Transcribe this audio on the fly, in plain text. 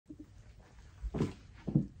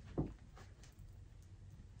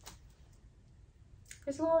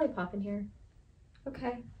a lollipop in here.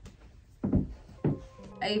 Okay.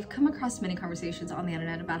 I've come across many conversations on the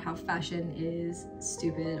internet about how fashion is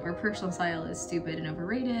stupid or personal style is stupid and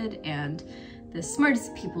overrated, and the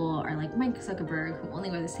smartest people are like Mike Zuckerberg, who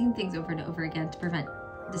only wear the same things over and over again to prevent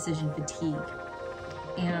decision fatigue.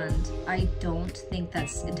 And I don't think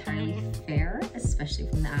that's entirely fair, especially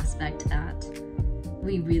from the aspect that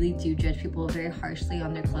we really do judge people very harshly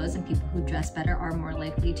on their clothes, and people who dress better are more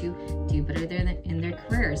likely to do better in their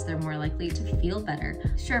careers. They're more likely to feel better.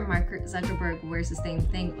 Sure, Mark Zuckerberg wears the same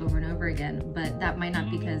thing over and over again, but that might not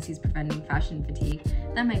be because he's preventing fashion fatigue.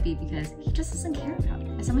 That might be because he just doesn't care about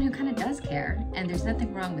it. As someone who kind of does care, and there's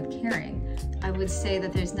nothing wrong with caring, I would say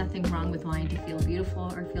that there's nothing wrong with wanting to feel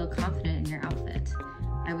beautiful or feel confident in your outfit.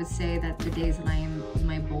 I would say that the days that I am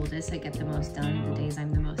my boldest, I get the most done. The days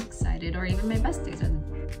I'm the most excited, or even my best days, are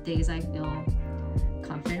the days I feel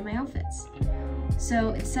confident in my outfits.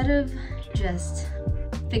 So instead of just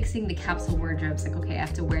fixing the capsule wardrobes, like, okay, I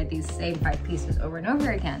have to wear these same 5 pieces over and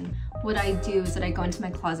over again, what I do is that I go into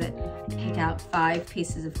my closet, pick out 5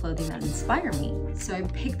 pieces of clothing that inspire me. So I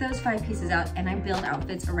pick those 5 pieces out and I build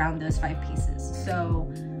outfits around those 5 pieces.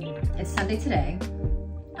 So it's Sunday today.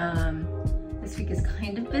 This week is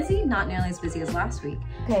kind of busy, not nearly as busy as last week.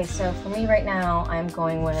 Okay, so for me right now, I'm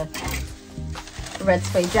going with a red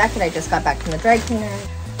suede jacket I just got back from the dry cleaner,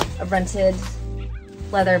 a rented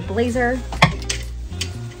leather blazer,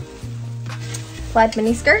 plaid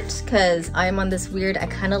mini skirt, because I'm on this weird, I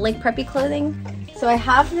kind of like preppy clothing. So I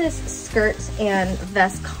have this skirt and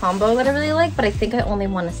vest combo that I really like, but I think I only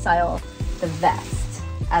want to style the vest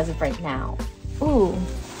as of right now. Ooh,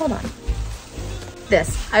 hold on.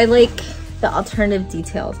 This, I like the alternative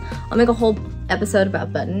details. I'll make a whole episode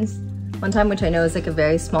about buttons one time, which I know is like a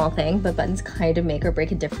very small thing, but buttons kind of make or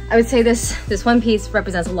break a difference. I would say this one piece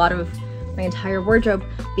represents a lot of my entire wardrobe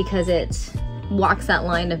because it walks that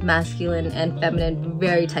line of masculine and feminine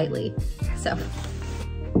very tightly. So,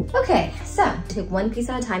 okay, so take one piece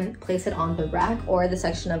at a time, place it on the rack or the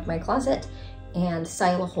section of my closet, and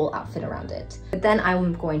style a whole outfit around it. But then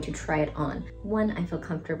I'm going to try it on. 1, I feel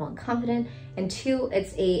comfortable and confident, and 2,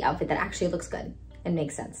 it's a outfit that actually looks good and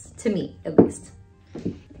makes sense, to me at least.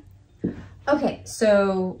 Okay,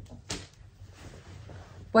 so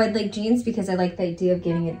wide leg jeans, because I like the idea of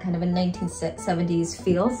giving it kind of a 1970s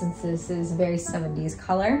feel, since this is a very 70s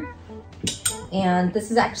color. And this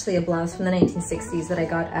is actually a blouse from the 1960s that I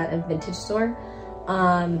got at a vintage store.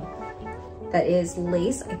 That is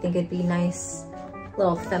lace. I think it'd be nice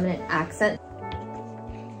little feminine accent.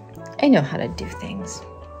 I know how to do things.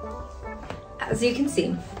 As you can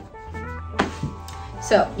see.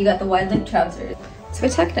 So you got the wide leg trousers. So I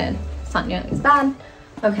tucked in. It's not nearly as bad.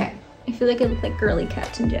 Okay, I feel like I look like girly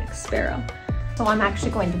Captain Jack Sparrow. So I'm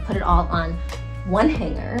actually going to put it all on one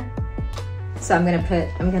hanger. So I'm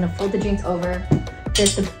gonna fold the jeans over, drape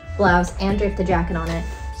the blouse and drape the jacket on it.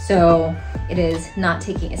 So it's not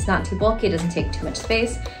too bulky, it doesn't take too much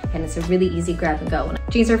space, and it's a really easy grab and go. When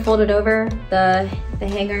jeans are folded over the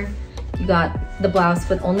hanger, you got the blouse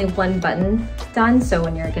with only 1 button done, so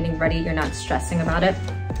when you're getting ready, you're not stressing about it.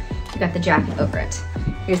 You got the jacket over it.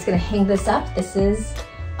 You're just gonna hang this up. This is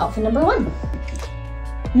outfit number 1.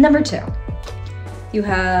 Number 2, you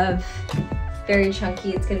have very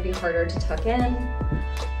chunky, it's gonna be harder to tuck in.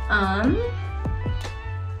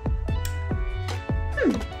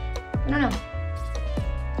 I don't know.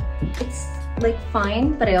 It's like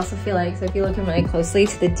fine, but I also feel like, so if you look really closely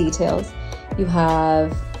to the details, you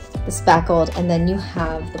have the spackled and then you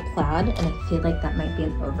have the plaid, and I feel like that might be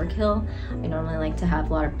an overkill. I normally like to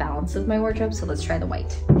have a lot of balance with my wardrobe, so let's try the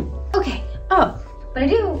white. Okay, oh, but I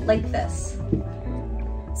do like this.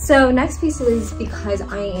 So next piece is because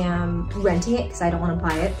I am renting it because I don't want to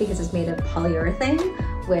buy it because it's made of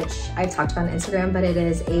polyurethane, which I've talked about on Instagram, but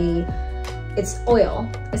it's oil,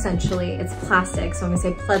 essentially. It's plastic. So when we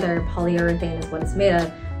say pleather, polyurethane is what it's made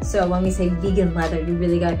of. So when we say vegan leather, you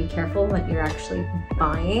really gotta be careful what you're actually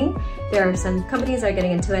buying. There are some companies that are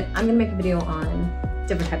getting into it. I'm gonna make a video on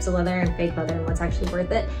different types of leather and fake leather and what's actually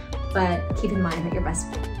worth it. But keep in mind that your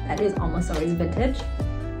best bet is almost always vintage.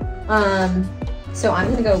 So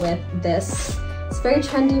I'm gonna go with this. It's very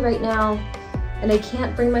trendy right now, and I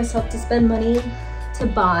can't bring myself to spend money to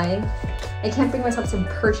buy. I can't bring myself to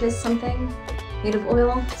purchase something made of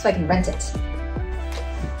oil, so I can rent it.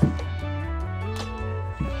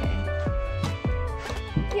 Okay.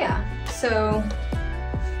 Yeah, so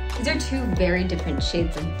these are 2 very different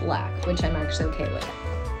shades of black, which I'm actually okay with.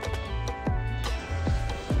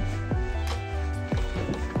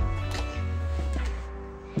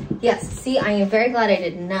 Yes, see, I am very glad I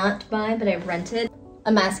did not buy, but I rented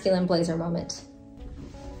a masculine blazer moment.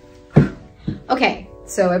 Okay,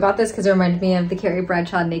 So I bought this because it reminded me of the Carrie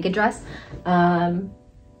Bradshaw naked dress.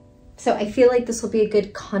 So I feel like this will be a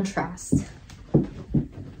good contrast.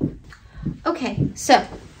 Okay, so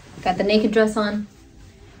got the naked dress on,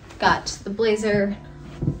 got the blazer.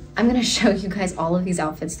 I'm gonna show you guys all of these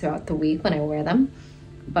outfits throughout the week when I wear them,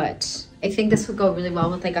 but I think this would go really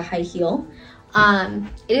well with like a high heel.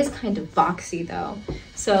 It is kind of boxy though,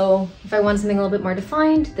 so if I want something a little bit more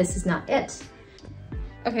defined, this is not it.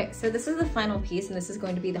 Okay, so this is the final piece, and this is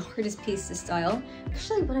going to be the hardest piece to style.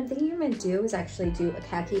 Actually, what I'm thinking I'm gonna do is actually do a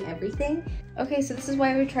khaki everything. Okay, so this is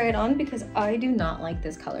why I would try it on, because I do not like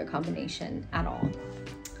this color combination at all.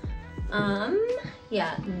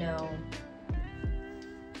 Yeah, no.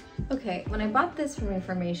 Okay, when I bought this from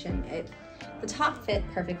Information, the top fit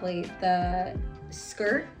perfectly. The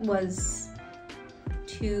skirt was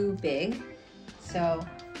too big, so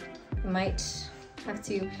I might have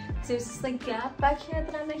to, because there's this like gap back here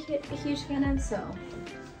that I'm a huge fan of, so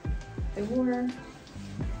I wore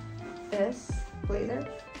this blazer,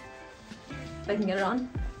 if I can get it on,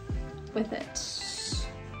 with it.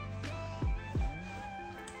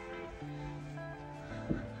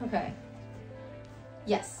 Okay,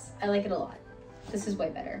 yes, I like it a lot. This is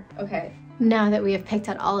way better. Okay, now that we have picked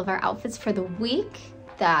out all of our outfits for the week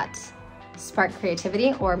that spark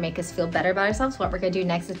creativity or make us feel better about ourselves, what we're gonna do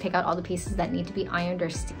next is pick out all the pieces that need to be ironed or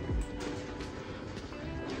steamed.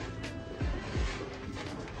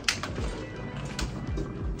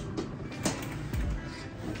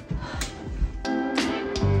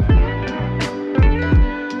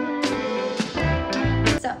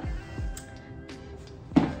 So,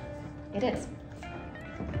 it is.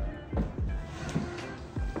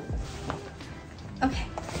 Okay.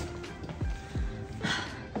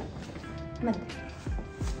 Monday.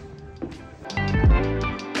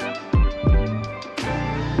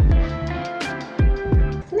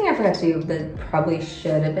 Something I forgot to do that probably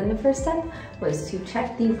should have been the first step was to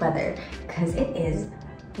check the weather, because it is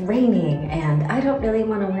raining and I don't really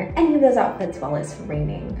want to wear any of those outfits while it's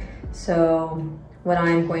raining. So what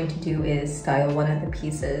I'm going to do is style one of the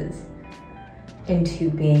pieces into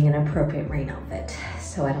being an appropriate rain outfit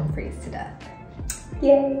so I don't freeze to death.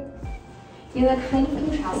 Yay! You know, they're kind of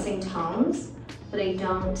contrasting tones, but I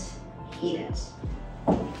don't hate it.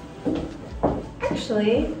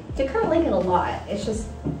 Actually, I kind of like it a lot. It's just,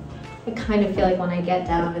 I kind of feel like when I get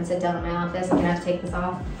down and sit down in my office, I'm gonna have to take this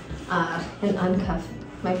off and uncuff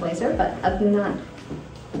my blazer, but other than that,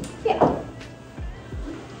 yeah.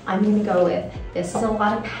 I'm gonna go with, this is a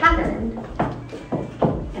lot of pattern,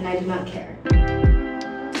 and I do not care.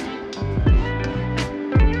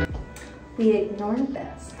 We ignore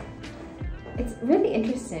this. It's really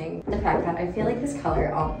interesting, the fact that I feel like this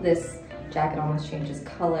color, this jacket almost changes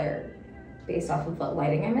color based off of what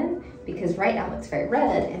lighting I'm in, because right now it's very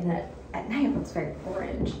red and then at night it looks very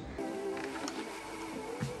orange.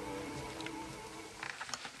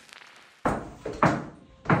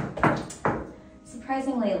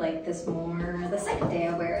 Surprisingly, I like this more the second day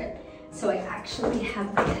I wear it. So I actually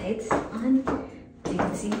have my tights on, you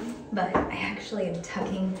can see, but I actually am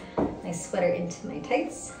tucking my sweater into my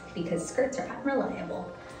tights because skirts are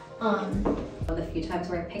unreliable. The few times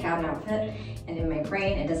where I pick out an outfit and in my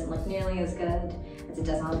brain it doesn't look nearly as good as it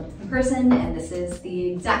does in person, and this is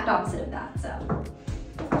the exact opposite of that, so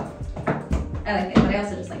I like it, but I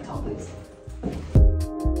also just like tall boots.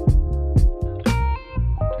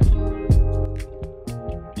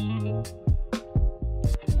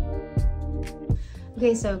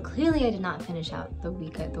 Okay, so clearly I did not finish out the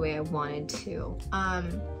week the way I wanted to.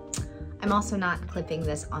 I'm also not clipping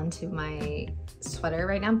this onto my sweater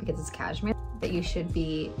right now because it's cashmere. That you should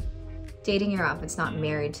be dating your outfits, not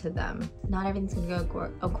married to them. Not everything's gonna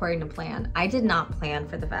go according to plan. I did not plan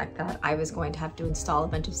for the fact that I was going to have to install a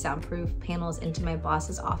bunch of soundproof panels into my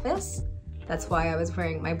boss's office. That's why I was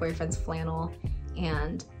wearing my boyfriend's flannel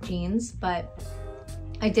and jeans, but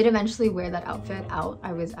I did eventually wear that outfit out.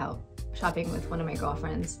 I was out shopping with one of my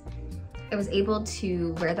girlfriends. I was able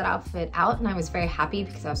to wear that outfit out and I was very happy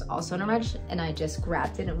because I was also in a rush and I just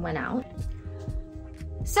grabbed it and went out.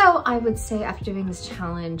 So I would say after doing this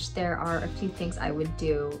challenge, there are a few things I would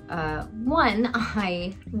do. One,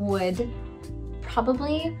 I would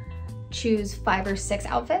probably choose 5 or 6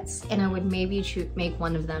 outfits and I would maybe make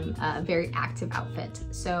one of them a very active outfit.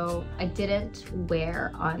 So I didn't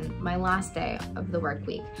wear on my last day of the work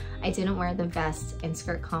week, I didn't wear the vest and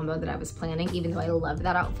skirt combo that I was planning, even though I love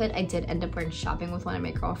that outfit. I did end up wearing shopping with one of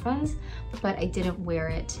my girlfriends, but I didn't wear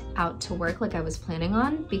it out to work like I was planning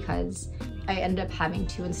on because I ended up having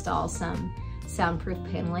to install some soundproof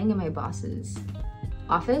paneling in my boss's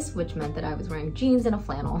office, which meant that I was wearing jeans and a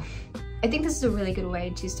flannel. I think this is a really good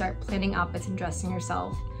way to start planning outfits and dressing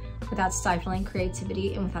yourself without stifling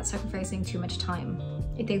creativity and without sacrificing too much time.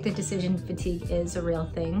 I think the decision fatigue is a real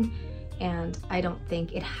thing, and I don't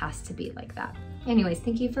think it has to be like that. Anyways,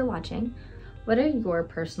 thank you for watching. What are your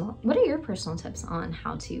personal tips on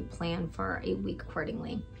how to plan for a week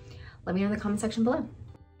accordingly? Let me know in the comment section below.